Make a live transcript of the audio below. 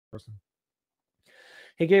person.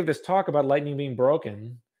 He gave this talk about lightning being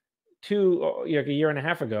broken like a year and a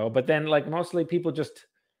half ago, but then like mostly people just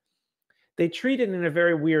they treat it in a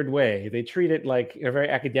very weird way. They treat it like in a very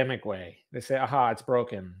academic way. They say, aha, it's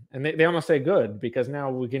broken. And they almost say good because now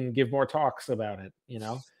we can give more talks about it,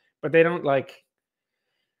 But they don't like,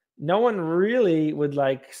 no one really would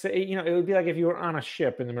like say, it would be like if you were on a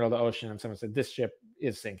ship in the middle of the ocean and someone said, this ship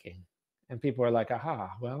is sinking. And people are like,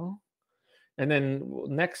 aha, well, and then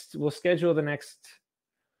we'll schedule the next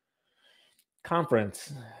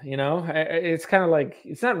conference. It's kind of like,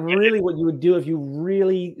 it's not really what you would do if you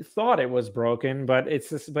really thought it was broken, but it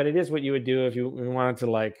is what you would do if you wanted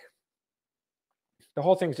to, like, the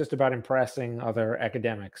whole thing's just about impressing other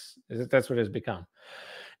academics. That's what it's become,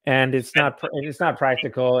 and it's not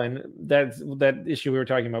practical. And that issue we were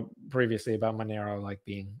talking about previously about Monero, like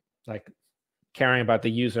being like caring about the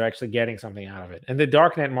user actually getting something out of it, and the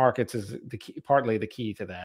darknet markets is partly the key to that.